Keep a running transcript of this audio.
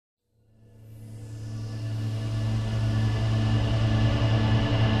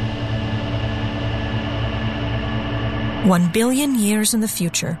1 billion years in the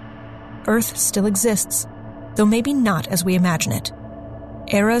future, Earth still exists, though maybe not as we imagine it.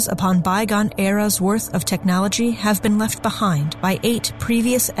 Eras upon bygone eras worth of technology have been left behind by 8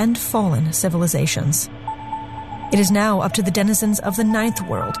 previous and fallen civilizations. It is now up to the denizens of the 9th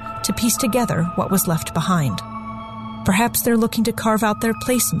world to piece together what was left behind. Perhaps they're looking to carve out their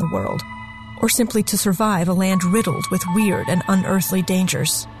place in the world, or simply to survive a land riddled with weird and unearthly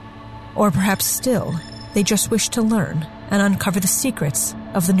dangers. Or perhaps still, they just wish to learn and uncover the secrets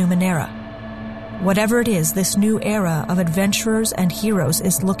of the Numenera. Whatever it is this new era of adventurers and heroes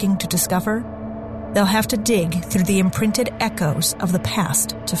is looking to discover, they'll have to dig through the imprinted echoes of the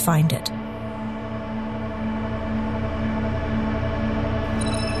past to find it.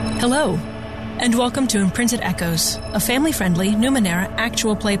 Hello, and welcome to Imprinted Echoes, a family-friendly Numenera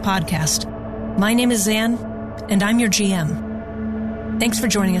actual play podcast. My name is Zan, and I'm your GM. Thanks for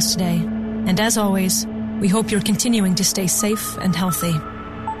joining us today, and as always, we hope you're continuing to stay safe and healthy.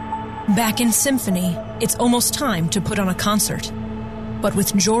 Back in Symphony, it's almost time to put on a concert. But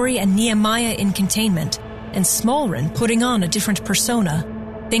with Jory and Nehemiah in containment, and Smallren putting on a different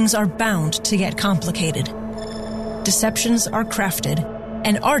persona, things are bound to get complicated. Deceptions are crafted,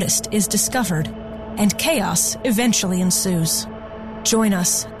 an artist is discovered, and chaos eventually ensues. Join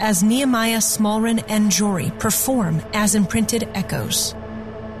us as Nehemiah, Smallren, and Jory perform as Imprinted Echoes.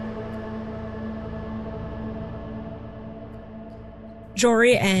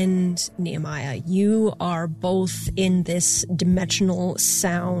 Jory and Nehemiah, you are both in this dimensional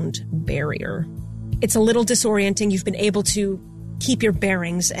sound barrier. It's a little disorienting. You've been able to keep your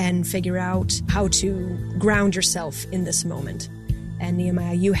bearings and figure out how to ground yourself in this moment. And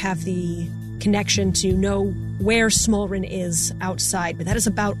Nehemiah, you have the connection to know where Smallren is outside, but that is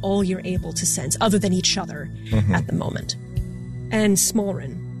about all you're able to sense, other than each other at the moment. And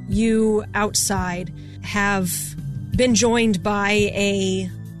Smallren, you outside have been joined by a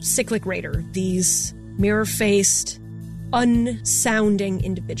cyclic raider, these mirror-faced, unsounding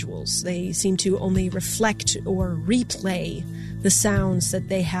individuals. They seem to only reflect or replay the sounds that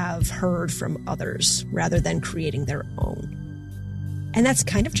they have heard from others, rather than creating their own. And that's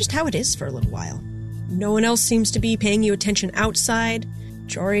kind of just how it is for a little while. No one else seems to be paying you attention outside.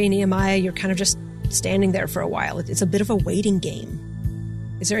 Jory, Nehemiah, you're kind of just standing there for a while. It's a bit of a waiting game.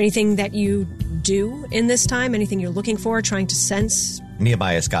 Is there anything that you do in this time? Anything you're looking for, trying to sense?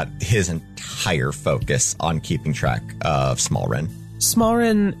 Nehemiah's got his entire focus on keeping track of Smallren.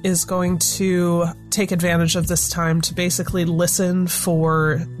 Smallren is going to take advantage of this time to basically listen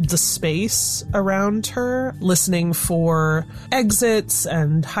for the space around her, listening for exits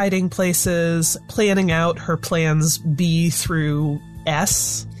and hiding places, planning out her plans B through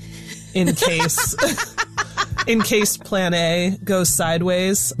S in case in case plan A goes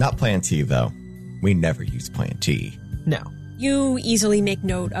sideways. Not plan T, though. We never use plan T. No. You easily make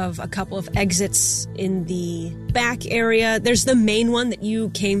note of a couple of exits in the back area. There's the main one that you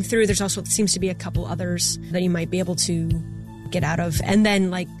came through. There's also seems to be a couple others that you might be able to get out of. And then,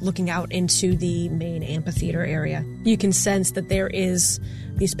 looking out into the main amphitheater area, you can sense that there is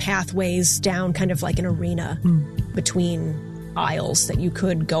these pathways down kind of like an arena between aisles that you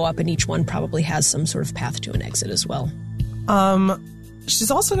could go up, and each one probably has some sort of path to an exit as well.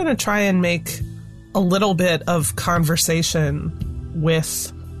 She's also going to try and make a little bit of conversation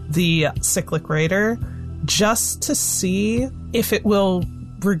with the cyclic raider just to see if it will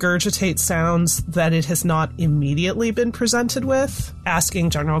regurgitate sounds that it has not immediately been presented with, asking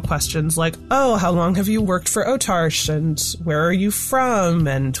general questions like, oh, how long have you worked for Otarsh, and where are you from?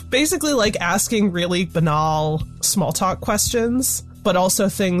 And basically asking really banal small talk questions, but also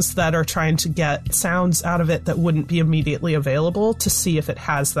things that are trying to get sounds out of it that wouldn't be immediately available, to see if it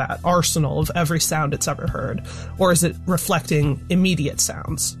has that arsenal of every sound it's ever heard, or is it reflecting immediate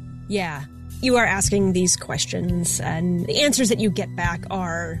sounds? Yeah. You are asking these questions, and the answers that you get back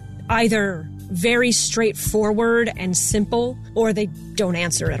are either very straightforward and simple, or they don't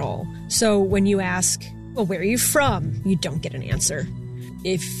answer at all. So when you ask, well, where are you from? You don't get an answer.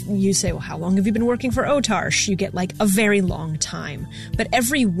 If you say, well, how long have you been working for Otarsh? You get a very long time. But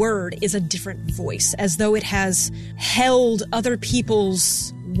every word is a different voice, as though it has held other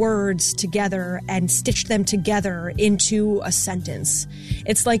people's words together and stitched them together into a sentence.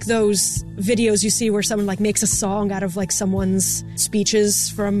 It's like those videos you see where someone makes a song out of someone's speeches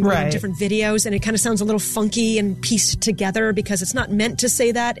from different videos, and it kind of sounds a little funky and pieced together because it's not meant to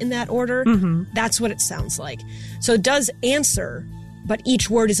say that in that order. That's what it sounds like. So it does answer, but each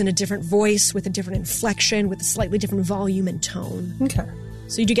word is in a different voice with a different inflection, with a slightly different volume and tone. Okay.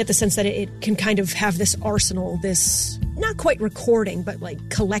 So you do get the sense that it can kind of have this arsenal, this not quite recording, but like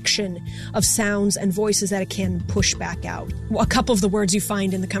collection of sounds and voices that it can push back out. A couple of the words you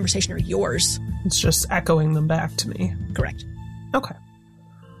find in the conversation are yours. It's just echoing them back to me. Correct. Okay.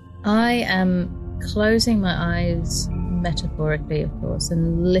 I am closing my eyes, metaphorically, of course,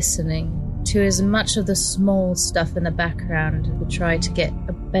 and listening to as much of the small stuff in the background to try to get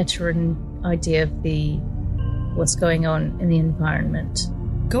a better idea of what's going on in the environment.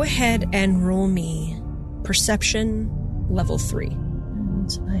 Go ahead and roll me Perception level 3.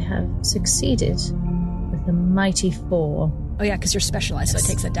 And I have succeeded with a mighty 4. Oh yeah, because you're specialized, Yes. so it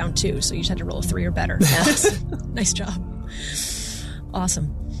takes that down too, so you just had to roll a 3 or better. Yes. Nice job.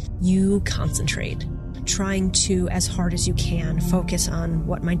 Awesome. You concentrate, trying to, as hard as you can, focus on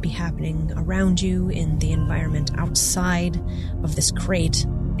what might be happening around you in the environment outside of this crate.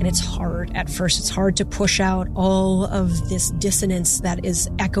 And it's hard. At first, it's hard to push out all of this dissonance that is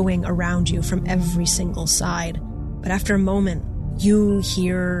echoing around you from every single side. But after a moment, you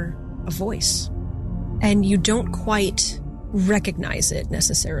hear a voice. And you don't quite recognize it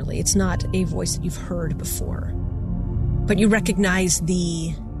necessarily. It's not a voice that you've heard before. But you recognize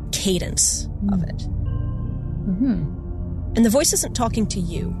the cadence of it. Mm-hmm. And the voice isn't talking to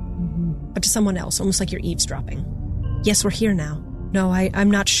you, Mm-hmm. but to someone else, almost like you're eavesdropping. Yes, we're here now. No, I'm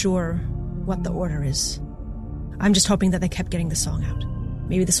not sure what the order is. I'm just hoping that they kept getting the song out.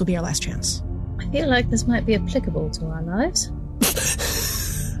 Maybe this will be our last chance. I feel like this might be applicable to our lives.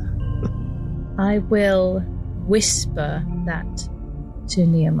 I will whisper that to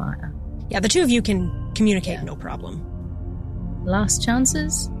Nehemiah. Yeah, the two of you can communicate, no problem. Last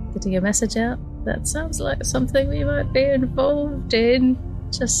chances, getting a message out. That sounds like something we might be involved in.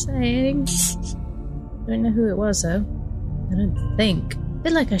 Just saying. Don't know who it was, though. I don't think. I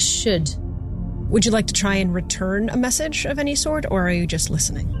feel like I should. Would you like to try and return a message of any sort, or are you just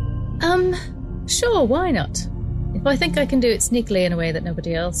listening? Sure, why not? If I think I can do it sneakily in a way that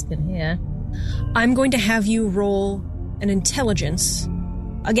nobody else can hear. I'm going to have you roll an intelligence.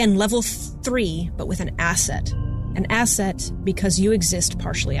 Again, level 3, but with an asset. An asset because you exist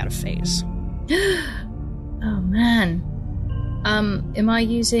partially out of phase. Oh, man. Am I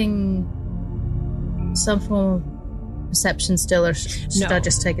using some form of perception still, or should No. I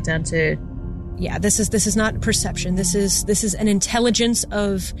just take it down to... Yeah, this is not perception. This is an intelligence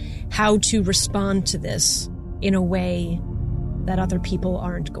of how to respond to this in a way that other people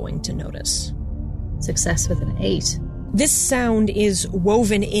aren't going to notice. Success with an 8. This sound is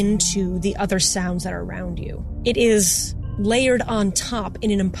woven into the other sounds that are around you. It is layered on top in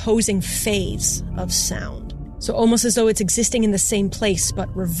an imposing phase of sound. So almost as though it's existing in the same place,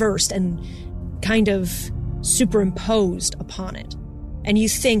 but reversed and kind of superimposed upon it. And you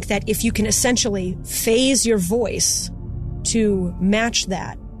think that if you can essentially phase your voice to match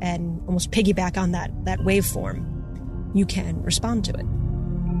that and almost piggyback on that waveform, you can respond to it.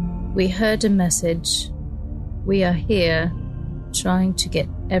 We heard a message. We are here trying to get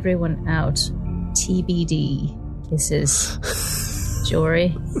everyone out. TBD. Kisses.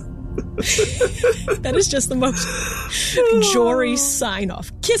 Jory. That is just the most Jory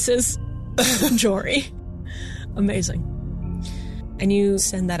sign-off. Kisses. Jory. Amazing. And you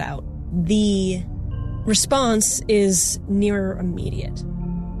send that out. The response is near immediate.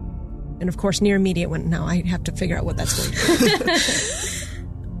 And of course, near immediate when now I have to figure out what that's going to be.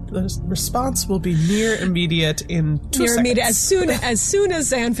 The response will be near immediate in 2 Near seconds. immediate as soon as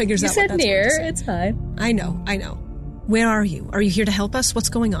Zan figures You out said what that's near. going to say. It's fine. I know. Where are you? Are you here to help us? What's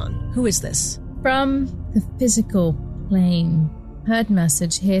going on? Who is this? From the physical plane. Heard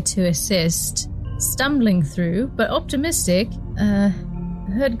message here to assist. Stumbling through, but optimistic.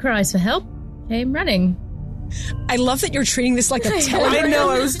 Heard cries for help. Came running. I love that you're treating this like a I telegram. know,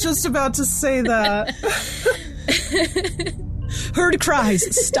 I was just about to say that. Heard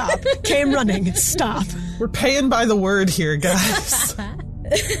cries. Stop. Came running. Stop. We're paying by the word here, guys.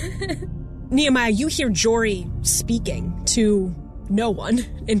 Nehemiah, you hear Jory speaking to no one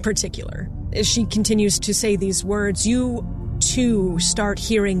in particular. As she continues to say these words, you too start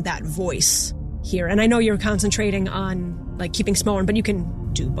hearing that voice here. And I know you're concentrating on like keeping smaller, but you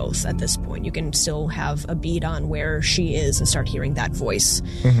can do both at this point. You can still have a bead on where she is and start hearing that voice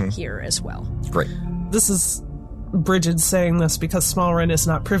here as well. Great. This is Bridget saying this because Smallrun is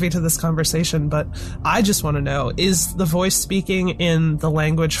not privy to this conversation, but I just want to know, is the voice speaking in the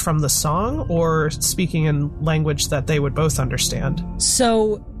language from the song or speaking in language that they would both understand?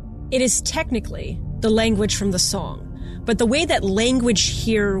 So it is technically the language from the song, but the way that language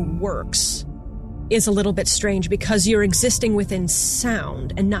here works is a little bit strange because you're existing within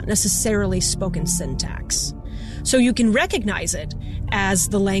sound and not necessarily spoken syntax. So you can recognize it as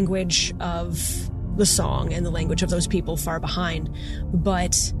the language of the song and the language of those people far behind,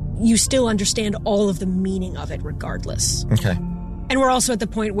 but you still understand all of the meaning of it regardless. Okay. And we're also at the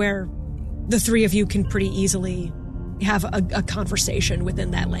point where the three of you can pretty easily have a conversation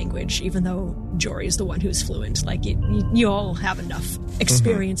within that language, even though Jory is the one who's fluent. Like, you all have enough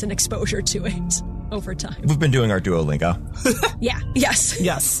experience and exposure to it over time. We've been doing our Duolingo. Yeah, yes.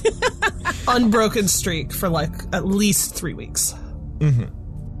 Yes. Unbroken streak for like at least 3 weeks.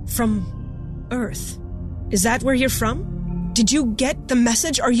 From Earth. Is that where you're from? Did you get the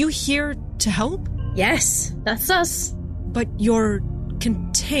message? Are you here to help? Yes, that's us. But you're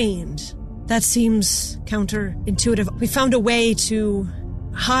contained. That seems counterintuitive. We found a way to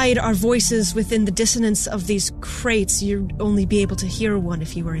hide our voices within the dissonance of these crates. You'd only be able to hear one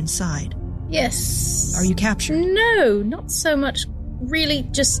if you were inside. Yes. Are you captured? No, not so much. Really,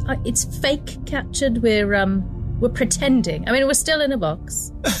 just it's fake captured. We're pretending. I mean, we're still in a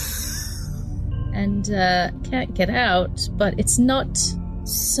box and can't get out. But it's not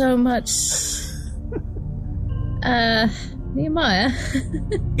so much. Nehemiah.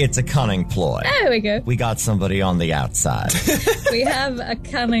 It's a cunning ploy. There we go. We got somebody on the outside. We have a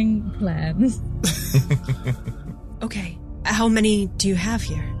cunning plan. Okay. How many do you have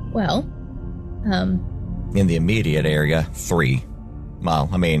here? Well, In the immediate area, 3. Well,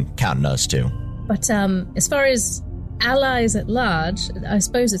 I mean, counting us 2. but as far as allies at large, I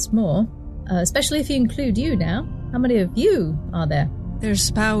suppose it's more. Especially if you include you now. How many of you are there? There's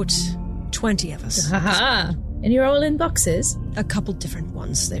about 20 of us. Haha! And you're all in boxes? A couple different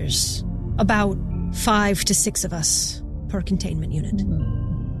ones. There's about 5 to 6 of us per containment unit.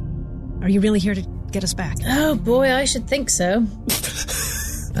 Are you really here to get us back? Oh boy, I should think so.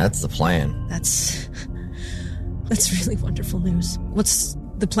 That's the plan. That's really wonderful news. What's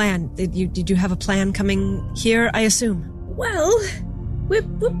the plan? Did you have a plan coming here, I assume? Well, we're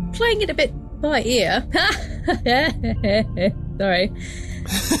playing it a bit by ear. Sorry.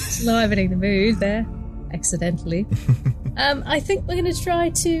 Just livening the mood there. Accidentally. I think we're going to try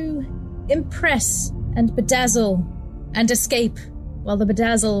to impress and bedazzle and escape while the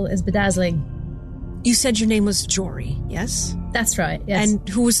bedazzle is bedazzling. You said your name was Jory, yes? That's right, yes. And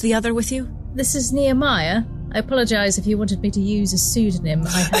who was the other with you? This is Nehemiah. I apologize if you wanted me to use a pseudonym. I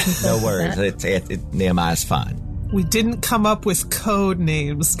hadn't thought No of worries. that. Nehemiah's fine. We didn't come up with code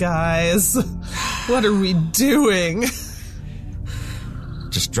names, guys. What are we doing?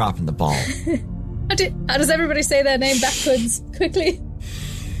 Just dropping the ball. How does everybody say their name backwards? Quickly.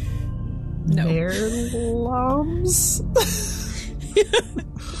 No. Nerlums?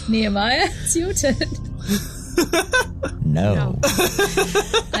 Nehemiah, it's your turn. No.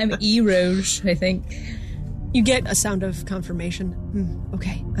 I'm Eroge, I think. You get a sound of confirmation.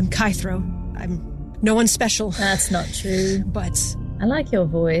 Okay, I'm Kythro. I'm no one special, That's not true. but I like your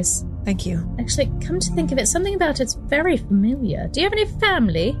voice. thank you. Actually, come to think of it, something about it's very familiar. Do you have any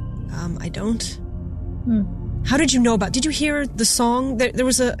family? I don't. How did you know about? Did you hear the song? There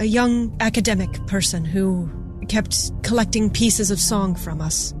was a young academic person who kept collecting pieces of song from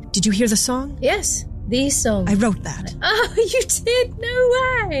us. Did you hear the song? Yes, these songs. I wrote that. Oh, you did? No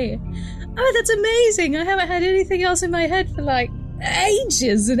way! Oh, that's amazing. I haven't had anything else in my head for like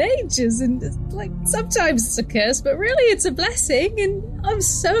ages and ages, and like sometimes it's a curse, but really it's a blessing, and I'm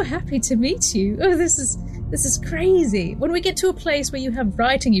so happy to meet you. Oh, this is crazy. When we get to a place where you have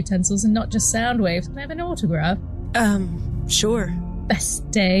writing utensils and not just sound waves, can I have an autograph? Sure. Best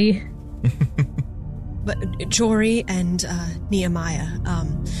day. But Jory and Nehemiah,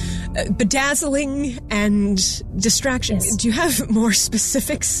 bedazzling and distraction. Yes. Do you have more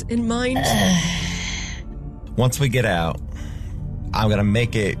specifics in mind? Once we get out, I'm going to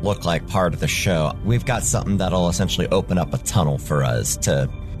make it look like part of the show. We've got something that'll essentially open up a tunnel for us to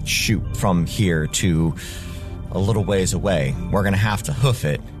shoot from here to a little ways away. We're going to have to hoof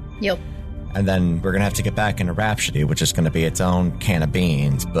it. Yep. And then we're going to have to get back into Rhapsody, which is going to be its own can of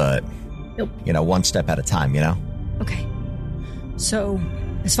beans, but, Yep. one step at a time, Okay. So,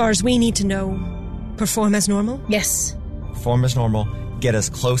 as far as we need to know, perform as normal? Yes. Perform as normal, get as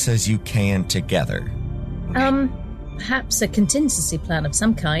close as you can together. Perhaps a contingency plan of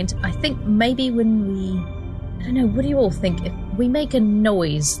some kind. I think maybe when I don't know, what do you all think? If we make a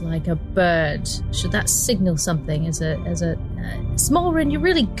noise like a bird, should that signal something as a Smallrin, you're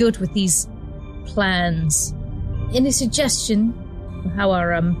really good with these plans. Any suggestion of how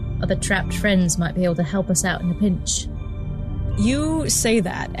our other trapped friends might be able to help us out in a pinch? You say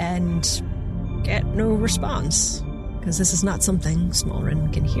that and get no response, because this is not something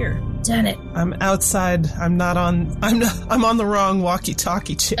Smallrin can hear. Damn it. I'm outside. I'm on the wrong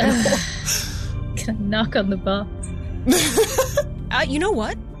walkie-talkie channel. Can I knock on the box? You know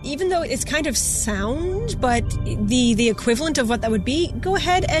what? even though it's kind of sound, but the equivalent of what that would be, go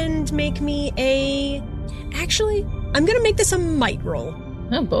ahead and make me a... Actually, I'm going to make this a might roll.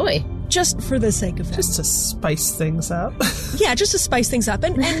 Oh, boy. Just for the sake of it. Just to spice things up. Yeah, just to spice things up.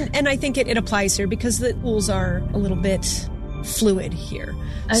 And I think it applies here because the rules are a little bit fluid here.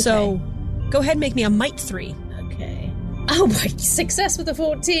 Okay. So go ahead and make me a might 3. Okay. Oh, my success with the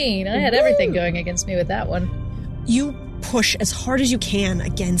 14. I had everything going against me with that one. You push as hard as you can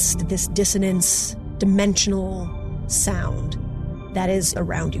against this dissonance, dimensional sound that is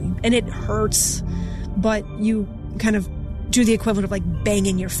around you. And it hurts, but you kind of do the equivalent of like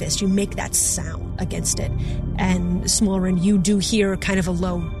banging your fist. You make that sound against it. And Smolren, you do hear kind of a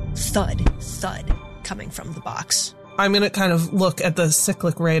low thud coming from the box. I'm going to kind of look at the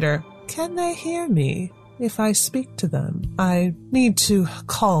cyclic raider. Can they hear me if I speak to them? I need to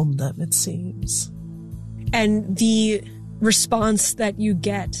calm them, it seems. And the response that you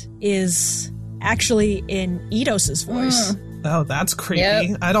get is actually in Eidos's voice. Oh, that's creepy.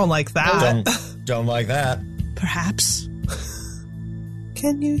 Yep. I don't like that. Don't like that. Perhaps.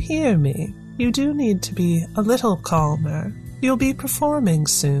 Can you hear me? You do need to be a little calmer. You'll be performing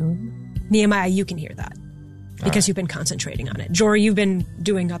soon. Nehemiah, you can hear that because you've been concentrating on it. Jory, you've been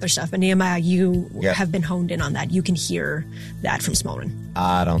doing other stuff, but Nehemiah, you have been honed in on that. You can hear that from Smolren.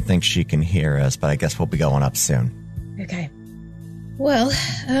 I don't think she can hear us, but I guess we'll be going up soon. Okay. Well,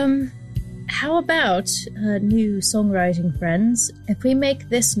 how about, new songwriting friends, if we make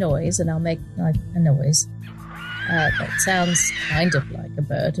this noise, and I'll make like a noise that sounds kind of like a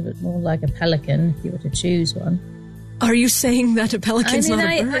bird, but more like a pelican if you were to choose one. Are you saying that a pelican's not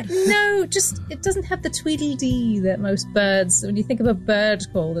a bird? No, just, it doesn't have the tweedledee that most birds, when you think of a bird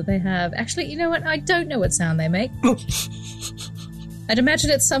call that they have. Actually, you know what? I don't know what sound they make. I'd imagine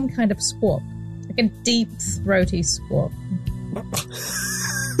it's some kind of squawk, like a deep, throaty squawk.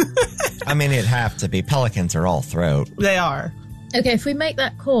 I mean, it'd have to be. Pelicans are all throat. They are. Okay, if we make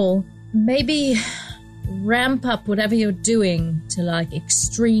that call, maybe ramp up whatever you're doing to like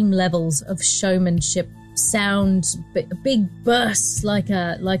extreme levels of showmanship, sound, big bursts like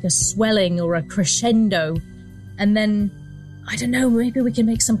a swelling or a crescendo, and then I don't know, maybe we can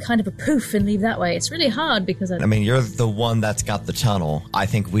make some kind of a poof and leave that way. It's really hard because I mean, you're the one that's got the tunnel. I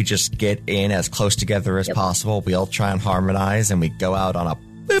think we just get in as close together as possible. We all try and harmonize, and we go out on a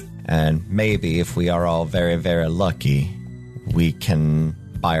boop. And maybe if we are all very, very lucky, we can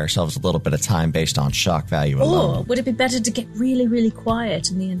buy ourselves a little bit of time based on shock value alone. Or would it be better to get really, really quiet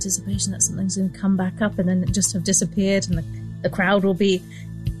in the anticipation that something's going to come back up and then just have disappeared, and the crowd will be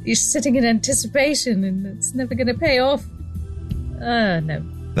sitting in anticipation and it's never going to pay off? No.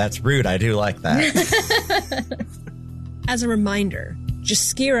 That's rude. I do like that. As a reminder,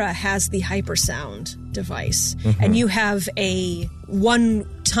 Jaskira has the hypersound device, and you have a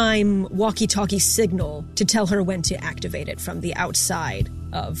one-time walkie-talkie signal to tell her when to activate it from the outside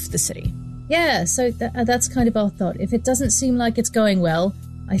of the city. Yeah, so that's kind of our thought. If it doesn't seem like it's going well,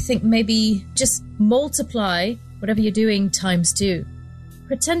 I think maybe just multiply whatever you're doing times 2.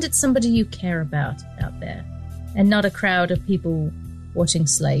 Pretend it's somebody you care about out there, and not a crowd of people watching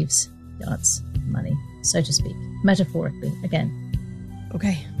slaves dance money, so to speak. Metaphorically, again.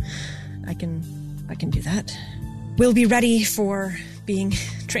 Okay, I can do that. We'll be ready for being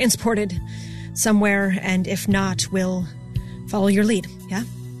transported somewhere, and if not, we'll follow your lead, yeah?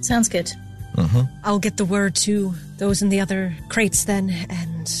 Sounds good. I'll get the word to those in the other crates then,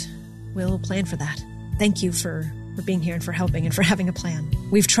 and we'll plan for that. Thank you for being here and for helping and for having a plan.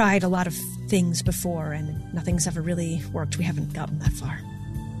 We've tried a lot of things before, and nothing's ever really worked. We haven't gotten that far.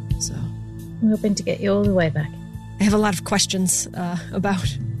 So We're hoping to get you all the way back. I have a lot of questions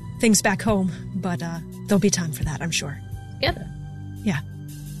about things back home, but there'll be time for that, I'm sure. Together.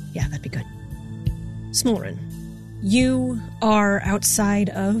 Yeah, that'd be good. Smolren, you are outside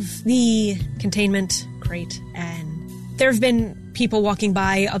of the containment crate, and there have been people walking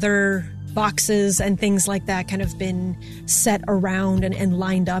by, other boxes and things like that kind of been set around and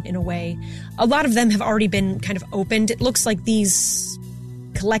lined up in a way. A lot of them have already been kind of opened. It looks like these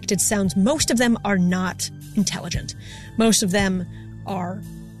collected sounds, most of them are not intelligent. Most of them are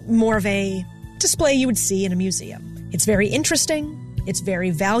more of a display you would see in a museum. It's very interesting, it's very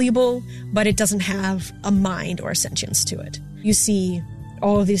valuable, but it doesn't have a mind or a sentience to it. You see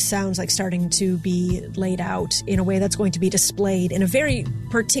all of these sounds like starting to be laid out in a way that's going to be displayed in a very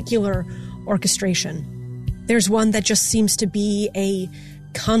particular orchestration. There's one that just seems to be a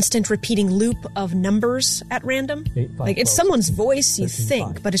constant repeating loop of numbers at random. Like it's someone's voice, you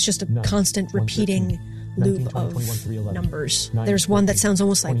think, but it's just a constant repeating loop of numbers. There's one that sounds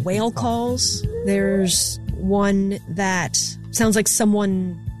almost like whale calls. There's one that sounds like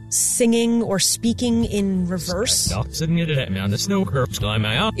someone singing or speaking in reverse. If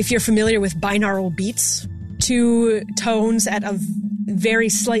you're familiar with binaural beats, 2 tones at a very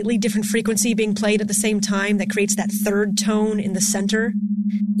slightly different frequency being played at the same time that creates that third tone in the center,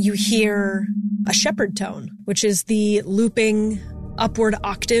 you hear a shepherd tone, which is the looping upward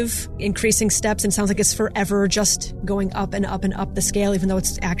octave, increasing steps, and sounds like it's forever just going up and up and up the scale, even though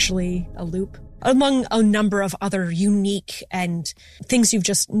it's actually a loop. Among a number of other unique and things you've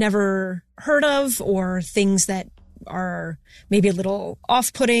just never heard of, or things that are maybe a little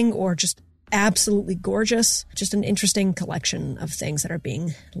off-putting or just absolutely gorgeous. Just an interesting collection of things that are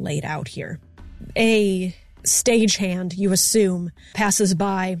being laid out here. A stagehand, you assume, passes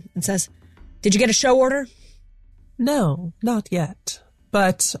by and says, "Did you get a show order?" No, not yet.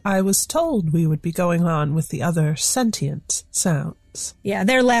 But I was told we would be going on with the other sentient sounds. Yeah,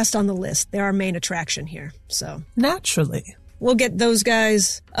 they're last on the list. They're our main attraction here, so. Naturally. We'll get those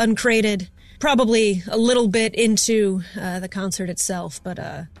guys uncrated, probably a little bit into the concert itself, but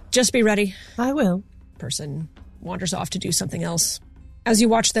just be ready. I will. Person wanders off to do something else. As you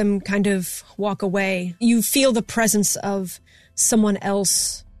watch them kind of walk away, you feel the presence of someone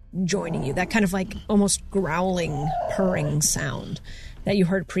else joining you, that kind of like almost growling, purring sound that you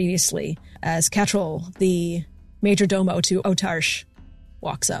heard previously as Catrol, the major domo to Otarsh,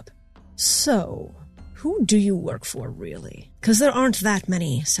 walks up. So, who do you work for, really? Because there aren't that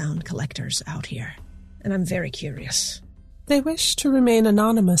many sound collectors out here, and I'm very curious. They wish to remain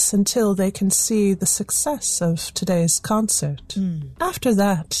anonymous until they can see the success of today's concert. After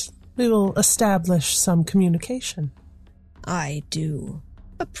that, we will establish some communication. I do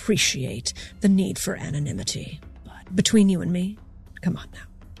appreciate the need for anonymity, but between you and me, come on now.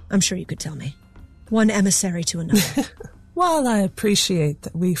 I'm sure you could tell me. One emissary to another. While I appreciate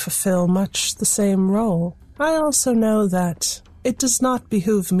that we fulfill much the same role, I also know that it does not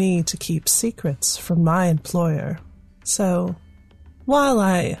behoove me to keep secrets from my employer. So, while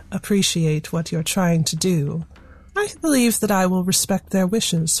I appreciate what you're trying to do, I believe that I will respect their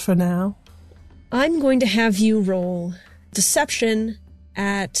wishes for now. I'm going to have you roll deception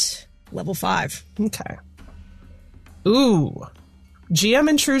at level 5. Okay. Ooh. GM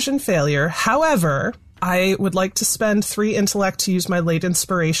intrusion failure. However, I would like to spend 3 intellect to use my late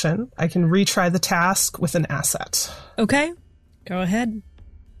inspiration. I can retry the task with an asset. Okay. Go ahead.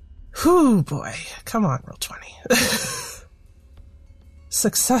 Whew, boy. Come on, roll 20.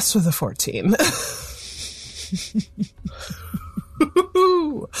 Success with a 14.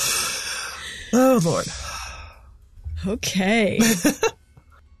 Oh, Lord. Okay.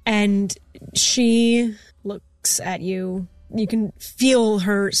 And she looks at you. You can feel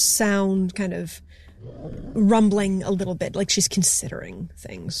her sound kind of rumbling a little bit, like she's considering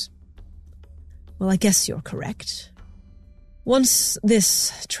things. Well, I guess you're correct. Once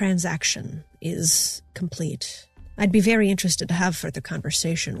this transaction is complete, I'd be very interested to have further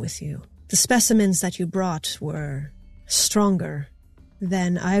conversation with you. The specimens that you brought were stronger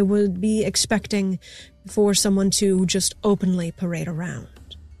than I would be expecting for someone to just openly parade around.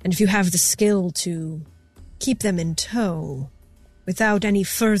 And if you have the skill to keep them in tow without any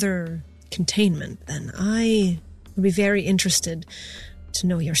further containment, then I would be very interested to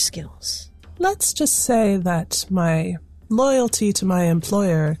know your skills. Let's just say that my loyalty to my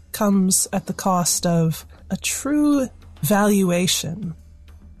employer comes at the cost of a true valuation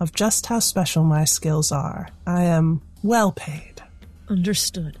of just how special my skills are. I am well paid.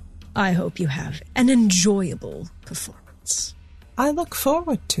 Understood. I hope you have an enjoyable performance. I look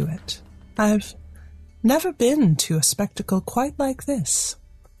forward to it. I've never been to a spectacle quite like this.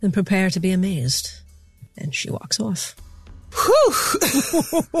 Then prepare to be amazed. And she walks off. Whew!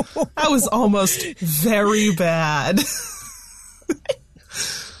 That was almost very bad.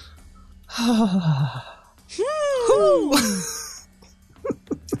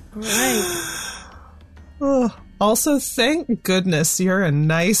 Right. Also, thank goodness you're a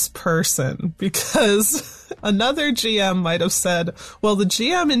nice person, because another GM might have said, well, the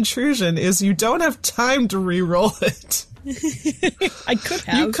GM intrusion is you don't have time to re-roll it. I could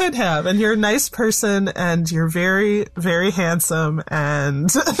have. You could have, and you're a nice person, and you're very, very handsome,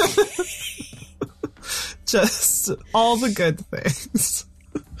 and just all the good things.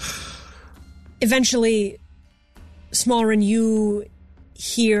 Eventually, Smallren, you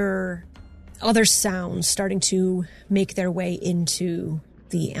hear other sounds starting to make their way into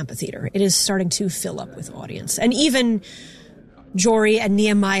the amphitheater. It is starting to fill up with audience. And even Jory and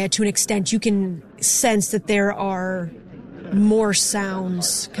Nehemiah, to an extent, you can sense that there are more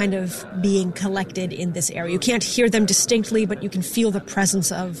sounds kind of being collected in this area. You can't hear them distinctly, but you can feel the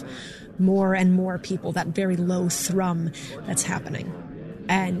presence of more and more people, that very low thrum that's happening.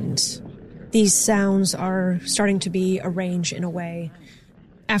 And these sounds are starting to be arranged in a way.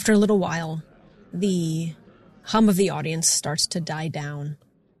 After a little while, the hum of the audience starts to die down,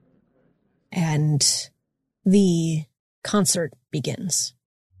 and the concert begins.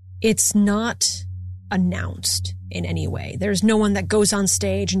 It's not announced in any way. There's no one that goes on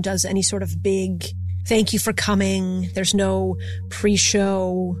stage and does any sort of big thank you for coming. There's no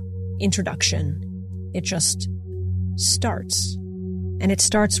pre-show introduction. It just starts. And it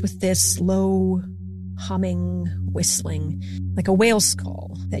starts with this low humming, whistling, like a whale's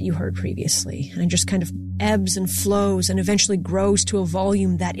call that you heard previously. And it just kind of ebbs and flows and eventually grows to a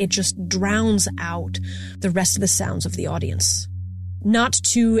volume that it just drowns out the rest of the sounds of the audience. Not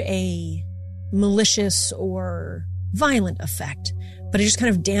to a malicious or violent effect, but it just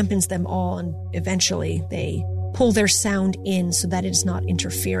kind of dampens them all, and eventually they pull their sound in so that it's not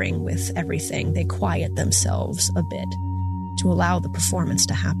interfering with everything. They quiet themselves a bit to allow the performance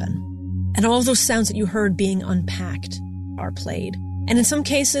to happen. And all of those sounds that you heard being unpacked are played. And in some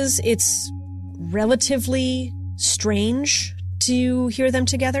cases, it's relatively strange to hear them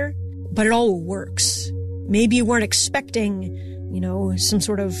together, but it all works. Maybe you weren't expecting, some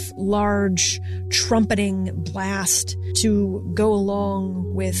sort of large trumpeting blast to go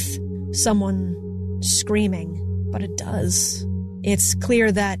along with someone screaming, but it does. It's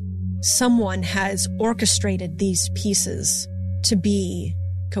clear that someone has orchestrated these pieces to be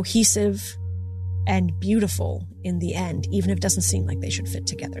cohesive and beautiful in the end, even if it doesn't seem like they should fit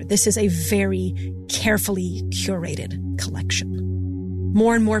together. This is a very carefully curated collection.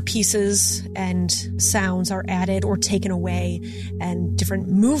 More and more pieces and sounds are added or taken away, and different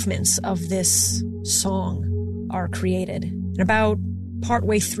movements of this song are created. And about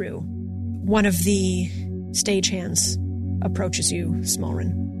partway through, one of the stagehands approaches you,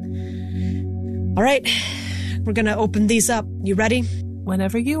 Smolren. All right, we're going to open these up. You ready?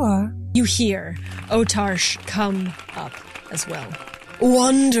 Whenever you are. You hear Otarsh come up as well.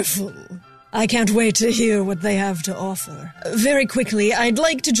 Wonderful. I can't wait to hear what they have to offer. Very quickly, I'd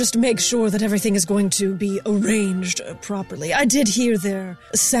like to just make sure that everything is going to be arranged properly. I did hear their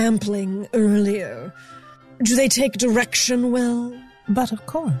sampling earlier. Do they take direction well? But of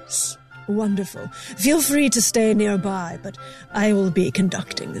course. Wonderful. Feel free to stay nearby, but I will be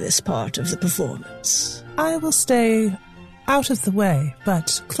conducting this part of the performance. I will stay out of the way,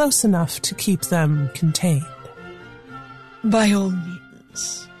 but close enough to keep them contained. By all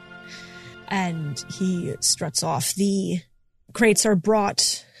means. And he struts off. The crates are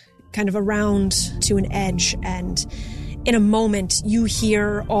brought kind of around to an edge, and in a moment you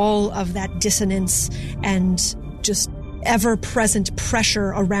hear all of that dissonance and just ever-present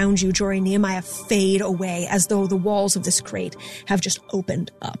pressure around you, Jory Nehemiah, fade away as though the walls of this crate have just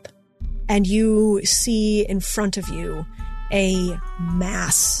opened up. And you see in front of you a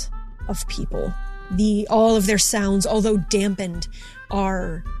mass of people. All of their sounds, although dampened,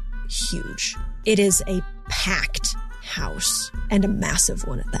 are huge. It is a packed house, and a massive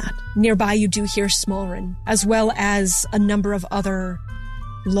one at that. Nearby you do hear Smolren, as well as a number of other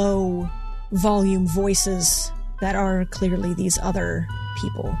low-volume voices that are clearly these other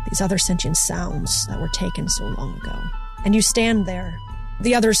people, these other sentient sounds that were taken so long ago. And you stand there.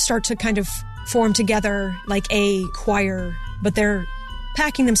 The others start to kind of form together like a choir, but they're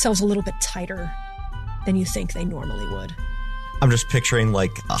packing themselves a little bit tighter than you think they normally would. I'm just picturing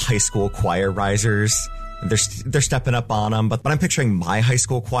like a high school choir risers. They're stepping up on them, but I'm picturing my high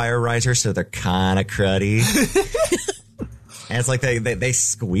school choir risers, so they're kind of cruddy. And it's like they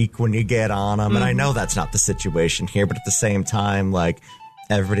squeak when you get on them. And I know that's not the situation here, but at the same time, like,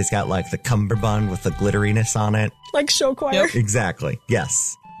 everybody's got like the cummerbund with the glitteriness on it. Like show choir? Yep. Exactly.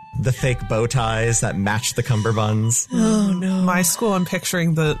 Yes. The fake bow ties that match the cummerbunds. Oh, no. My school, I'm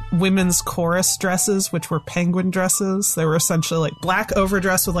picturing the women's chorus dresses, which were penguin dresses. They were essentially like black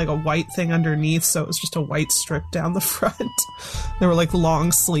overdress with like a white thing underneath, so it was just a white strip down the front. They were like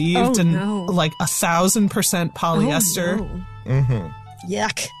long sleeved like 1,000% polyester. Oh, no. Mm-hmm.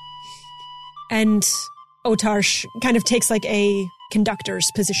 Yuck. And Otarsh kind of takes like a conductor's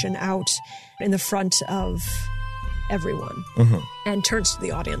position out in the front of everyone and turns to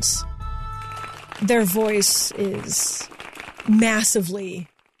the audience. Their voice is massively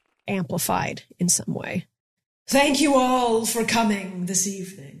amplified in some way. Thank you all for coming this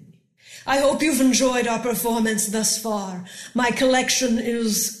evening. I hope you've enjoyed our performance thus far. My collection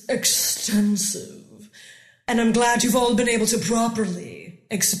is extensive, and I'm glad you've all been able to properly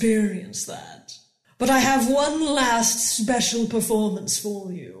experience that. But I have one last special performance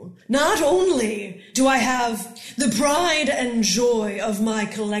for you. Not only do I have the pride and joy of my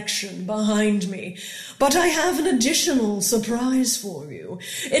collection behind me, but I have an additional surprise for you.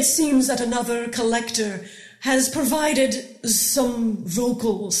 It seems that another collector has provided some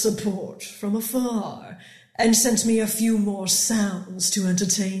vocal support from afar and sent me a few more sounds to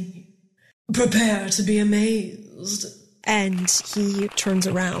entertain you. Prepare to be amazed. And he turns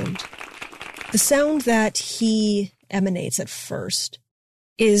around. The sound that he emanates at first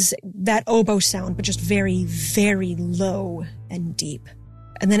is that oboe sound, but just very, very low and deep.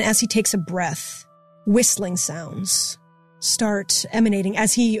 And then as he takes a breath, whistling sounds start emanating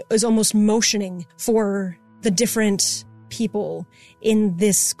as he is almost motioning for the different people in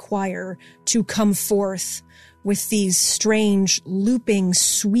this choir to come forth with these strange, looping,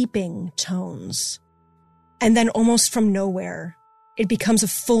 sweeping tones. And then almost from nowhere, it becomes a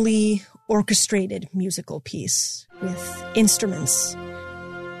fully orchestrated musical piece with instruments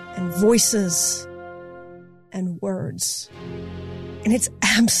and voices and words. And it's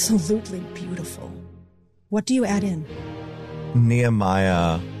absolutely beautiful. What do you add in?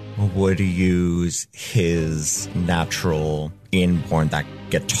 Nehemiah would use his natural inborn, that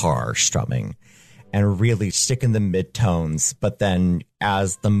guitar strumming, and really stick in the midtones. But then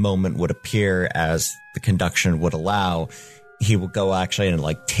as the moment would appear, as the conduction would allow, he will go actually and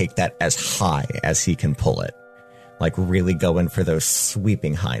like take that as high as he can pull it. Like really go in for those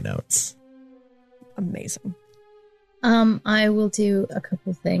sweeping high notes. Amazing. I will do a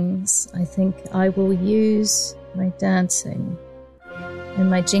couple things. I think I will use my dancing and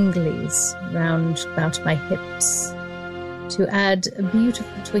my jinglies round about my hips to add a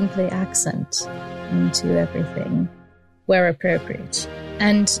beautiful twinkly accent into everything where appropriate.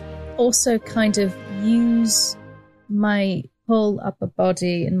 And also kind of use my whole upper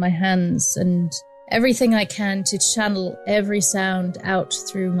body and my hands and everything I can to channel every sound out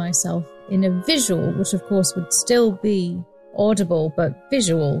through myself in a visual, which of course would still be audible, but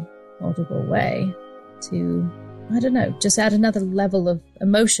visual, audible way to, I don't know, just add another level of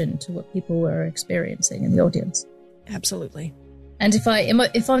emotion to what people were experiencing in the audience. Absolutely. And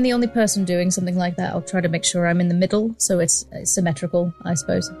if I'm the only person doing something like that, I'll try to make sure I'm in the middle, so it's symmetrical, I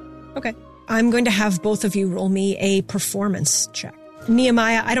suppose. Okay. I'm going to have both of you roll me a performance check.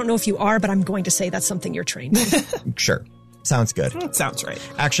 Nehemiah, I don't know if you are, but I'm going to say that's something you're trained in. Sure. Sounds good. That sounds right.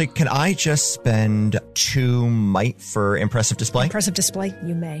 Actually, can I just spend 2 might for impressive display? Impressive display,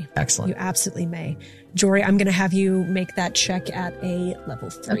 you may. Excellent. You absolutely may. Jory, I'm going to have you make that check at a level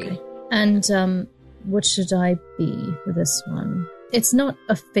 3. Okay. And what should I be for this one? It's not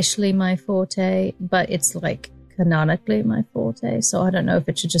officially my forte, but it's like canonically my forte, so I don't know if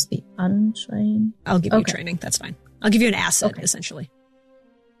it should just be untrained. I'll give you training. That's fine. I'll give you an asset, essentially.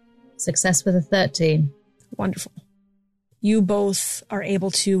 Success with a 13. Wonderful. You both are able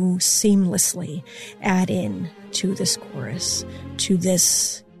to seamlessly add in to this chorus, to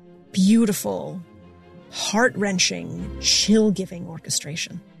this beautiful, heart-wrenching, chill-giving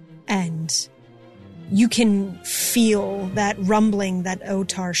orchestration. And you can feel that rumbling that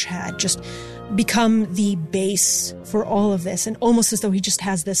Otarsh had just become the base for all of this, and almost as though he just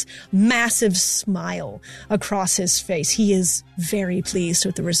has this massive smile across his face. He is very pleased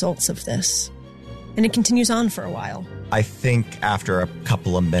with the results of this. And it continues on for a while. I think after a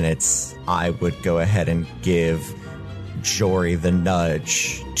couple of minutes, I would go ahead and give Jory the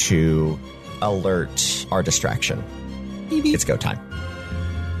nudge to alert our distraction. Beep, beep. It's go time.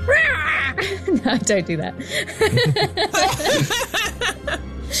 No, don't do that.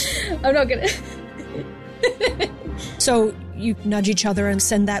 I'm not gonna. So you nudge each other and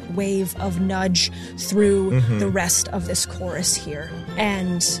send that wave of nudge through the rest of this chorus here.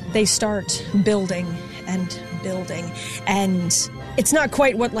 And they start building and building. And it's not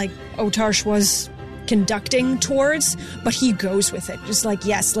quite what like Otarsh was conducting towards, but he goes with it. Just like,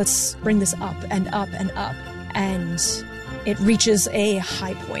 yes, let's bring this up and up and up. And it reaches a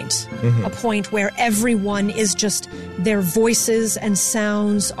high point, a point where everyone is just, their voices and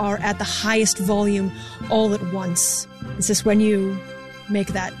sounds are at the highest volume all at once. Is this when you make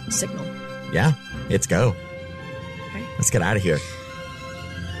that signal? Yeah, it's go. Okay. Let's get out of here.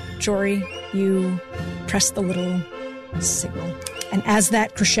 Jory, you press the little signal. And as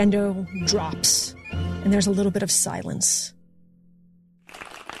that crescendo drops, and there's a little bit of silence,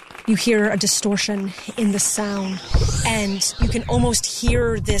 you hear a distortion in the sound, and you can almost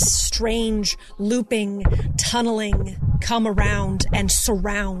hear this strange looping, tunneling come around and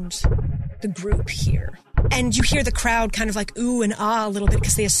surround the group here. And you hear the crowd kind of like ooh and ah a little bit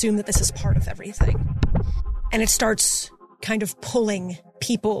because they assume that this is part of everything. And it starts kind of pulling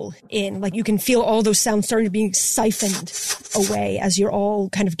people in. Like, you can feel all those sounds starting to be siphoned away as you're all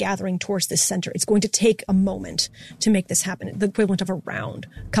kind of gathering towards this center. It's going to take a moment to make this happen, the equivalent of a round,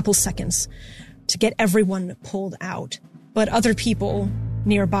 a couple seconds, to get everyone pulled out. But other people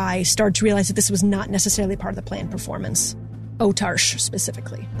nearby start to realize that this was not necessarily part of the planned performance. Otarsh,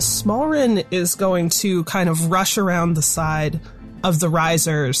 specifically. Smallrin is going to kind of rush around the side of the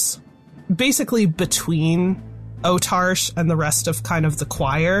risers, basically between Otarsh and the rest of kind of the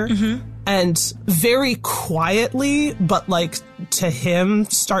choir, and very quietly, but like to him,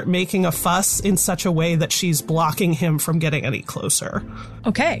 start making a fuss in such a way that she's blocking him from getting any closer.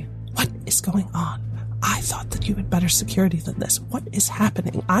 Okay. What is going on? I thought that you had better security than this. What is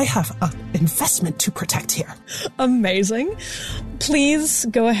happening? I have an investment to protect here. Amazing. Please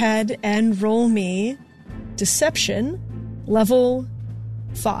go ahead and roll me Deception level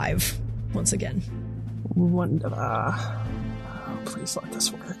 5 once again. Please let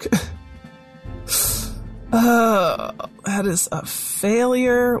this work. That is a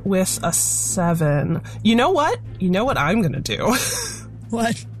failure with a 7. You know what? You know what I'm going to do?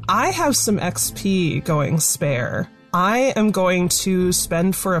 What? I have some XP going spare. I am going to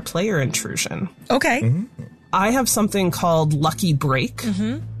spend for a player intrusion. Okay. I have something called Lucky Break.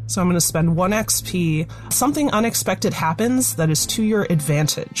 So I'm going to spend 1 XP. Something unexpected happens that is to your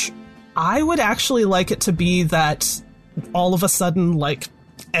advantage. I would actually like it to be that all of a sudden, like,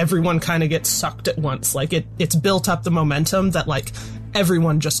 everyone kind of gets sucked at once. Like, it's built up the momentum that, like,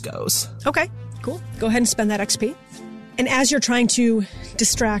 everyone just goes. Okay, cool. Go ahead and spend that XP. And as you're trying to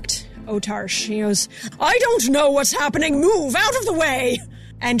distract Otarsh, he goes, I don't know what's happening, move out of the way,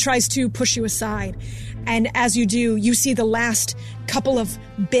 and tries to push you aside. And as you do, you see the last couple of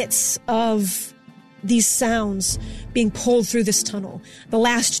bits of these sounds being pulled through this tunnel. The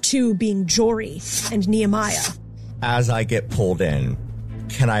last 2 being Jory and Nehemiah. As I get pulled in,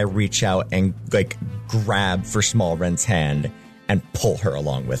 can I reach out and, like, grab for Smallrin's hand and pull her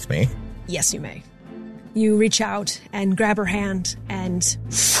along with me? Yes, you may. You reach out and grab her hand, and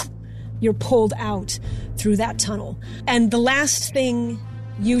you're pulled out through that tunnel. And the last thing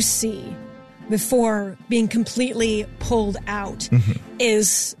you see before being completely pulled out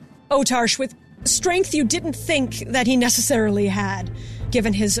is Otarsh, with strength you didn't think that he necessarily had,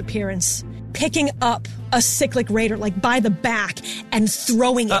 given his appearance, picking up a cyclic raider, like, by the back and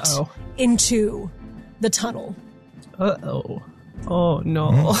throwing it into the tunnel. Oh,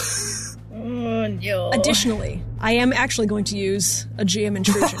 no. Oh, no. Additionally, I am actually going to use a GM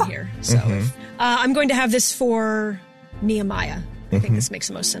intrusion here. So I'm going to have this for Nehemiah. I think this makes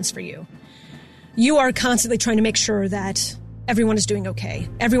the most sense for you. You are constantly trying to make sure that everyone is doing okay.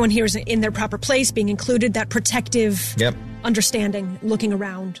 Everyone here is in their proper place, being included, that protective understanding, looking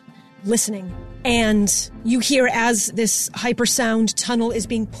around, listening. And you hear as this hypersound tunnel is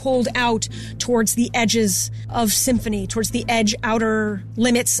being pulled out towards the edges of Symphony, towards the outer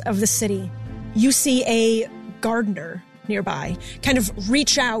limits of the city. You see a gardener nearby kind of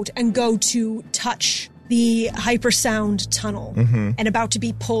reach out and go to touch the hypersound tunnel and about to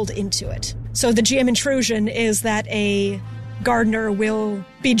be pulled into it. So the GM intrusion is that a gardener will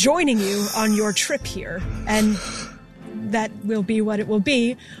be joining you on your trip here, and that will be what it will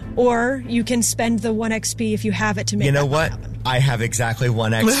be. Or you can spend the 1 XP if you have it to make. You know what? Happen. I have exactly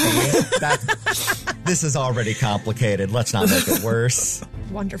 1 XP. This is already complicated. Let's not make it worse.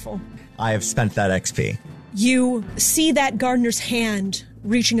 Wonderful. I have spent that XP. You see that gardener's hand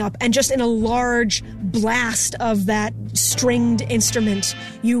reaching up, and just in a large blast of that stringed instrument,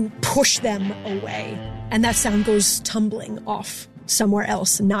 you push them away. And that sound goes tumbling off somewhere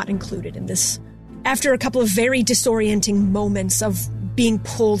else, not included in this. After a couple of very disorienting moments of being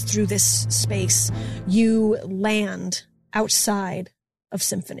pulled through this space, you land outside of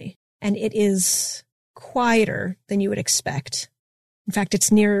Symphony. And it is quieter than you would expect. In fact,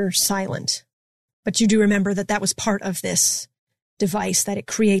 it's near silent. But you do remember that that was part of this device, that it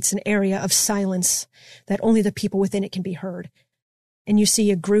creates an area of silence that only the people within it can be heard. And you see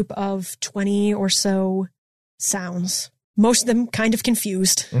a group of 20 or so sounds, most of them kind of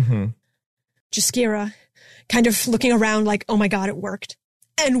confused. Jaskira kind of looking around like, oh my God, it worked.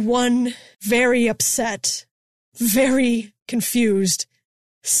 And one very upset, very confused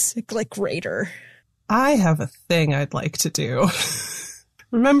cyclic raider. I have a thing I'd like to do.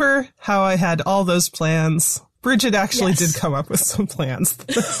 Remember how I had all those plans? Bridget actually did come up with some plans.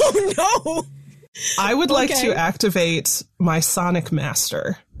 Oh no! I would like to activate my Sonic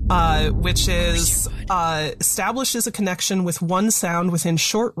Master, which is establishes a connection with one sound within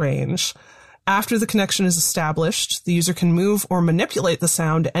short range After the connection is established, the user can move or manipulate the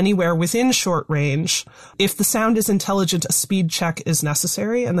sound anywhere within short range. If the sound is intelligent, a speed check is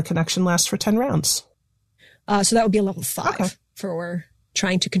necessary, and the connection lasts for 10 rounds. So that would be a level 5 for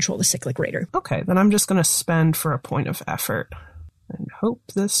trying to control the cyclic raider. Okay, then I'm just going to spend for a point of effort and hope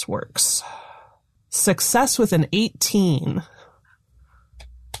this works. Success with an 18.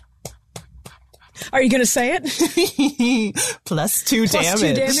 Are you going to say it? Plus 2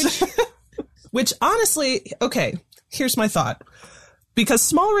 damage. Which, honestly, okay, here's my thought.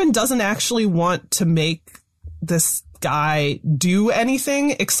 Because Smallrin doesn't actually want to make this guy do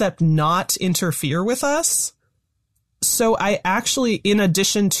anything except not interfere with us. So I actually, in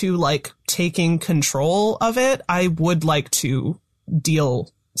addition to, like, taking control of it, I would like to deal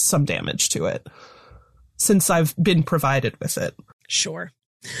some damage to it, since I've been provided with it. Sure.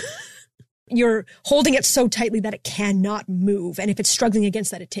 You're holding it so tightly that it cannot move, and if it's struggling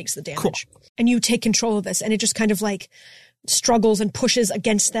against that, it takes the damage. Cool. And you take control of this, and it just kind of, like, struggles and pushes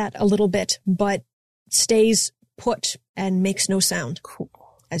against that a little bit, but stays put and makes no sound. Cool.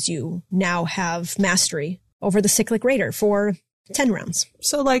 As you now have mastery over the cyclic raider for 10 rounds.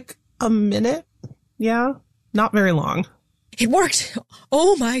 So, like, a minute? Yeah? Not very long. It worked.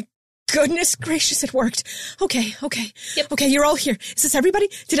 Oh my goodness gracious, it worked. Okay. Yep. Okay, you're all here. Is this everybody?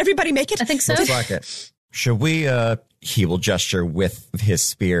 Did everybody make it? I think so. Looks like it. Should we, he will gesture with his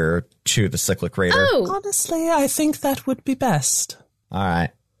spear to the cyclic raider. Oh! Honestly, I think that would be best. All right.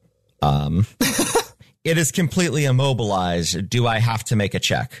 It is completely immobilized. Do I have to make a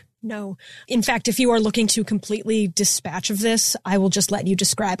check? No. In fact, if you are looking to completely dispatch of this, I will just let you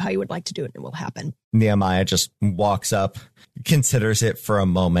describe how you would like to do it and it will happen. Nehemiah just walks up, considers it for a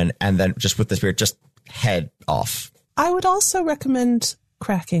moment, and then just with the spear, just head off. I would also recommend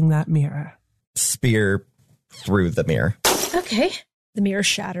cracking that mirror. Spear through the mirror. Okay. The mirror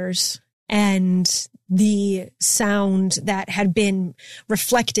shatters, and the sound that had been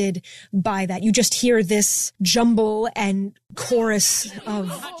reflected by that, you just hear this jumble and chorus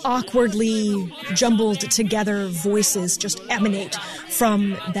of awkwardly jumbled together voices just emanate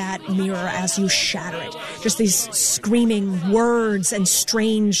from that mirror as you shatter it. Just these screaming words and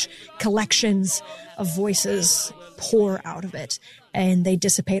strange collections of voices pour out of it, and they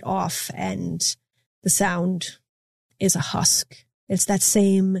dissipate off, and the sound is a husk. It's that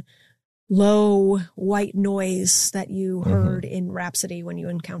same low white noise that you heard in Rhapsody when you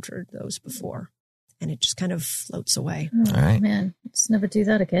encountered those before. And it just kind of floats away. Oh, all right. Man, let's never do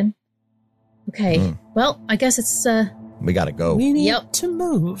that again. Okay. Well, I guess it's, We gotta go. We need Yep. to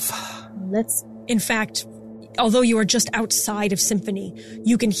move. let's... In fact, although you are just outside of Symphony,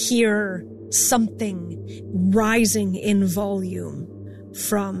 you can hear something rising in volume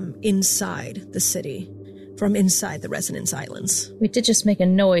from inside the city, from inside the Resonance Islands. We did just make a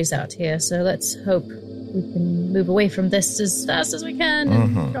noise out here, so let's hope we can move away from this as fast as we can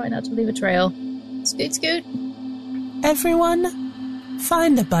and try not to leave a trail. Scoot, scoot. Everyone,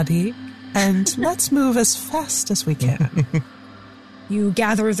 find a buddy, and let's move as fast as we can. You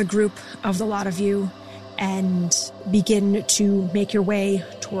gather the group of the lot of you and begin to make your way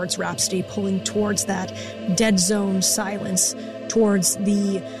towards Rhapsody, pulling towards that dead zone silence, towards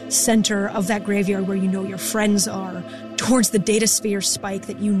the center of that graveyard where you know your friends are, towards the data sphere spike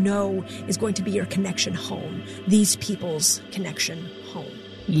that you know is going to be your connection home, these people's connection home.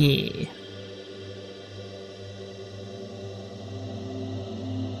 Yeah.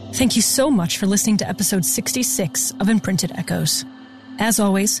 Thank you so much for listening to episode 66 of Imprinted Echoes. As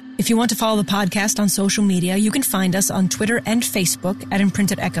always, if you want to follow the podcast on social media, you can find us on Twitter and Facebook at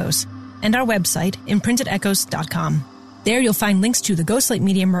Imprinted Echoes, and our website, imprintedechoes.com. There you'll find links to the Ghostlight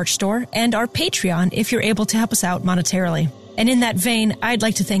Media merch store and our Patreon if you're able to help us out monetarily. And in that vein, I'd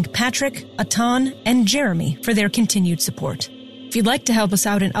like to thank Patrick, Atan, and Jeremy for their continued support. If you'd like to help us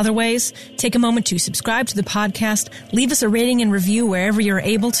out in other ways, take a moment to subscribe to the podcast, leave us a rating and review wherever you're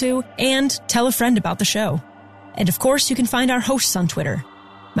able to, and tell a friend about the show. And of course, you can find our hosts on Twitter.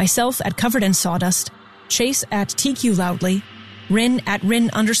 Myself at Covered in Sawdust, Chase at TQ Loudly, Rin at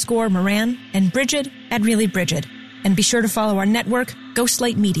Rin_Moran, and Bridget at Really Bridget. And be sure to follow our network,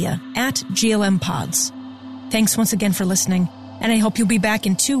 Ghostlight Media, at GLM Pods. Thanks once again for listening, and I hope you'll be back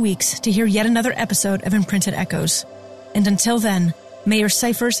in 2 weeks to hear yet another episode of Imprinted Echoes. And until then, may your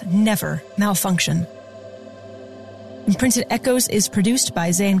ciphers never malfunction. Imprinted Echoes is produced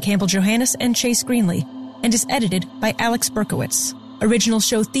by Zane Campbell-Johannes and Chase Greenlee, and is edited by Alex Berkowitz. Original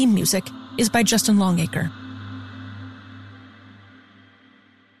show theme music is by Justin Longacre.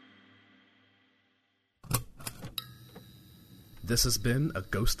 This has been a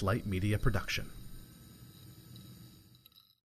Ghostlight Media production.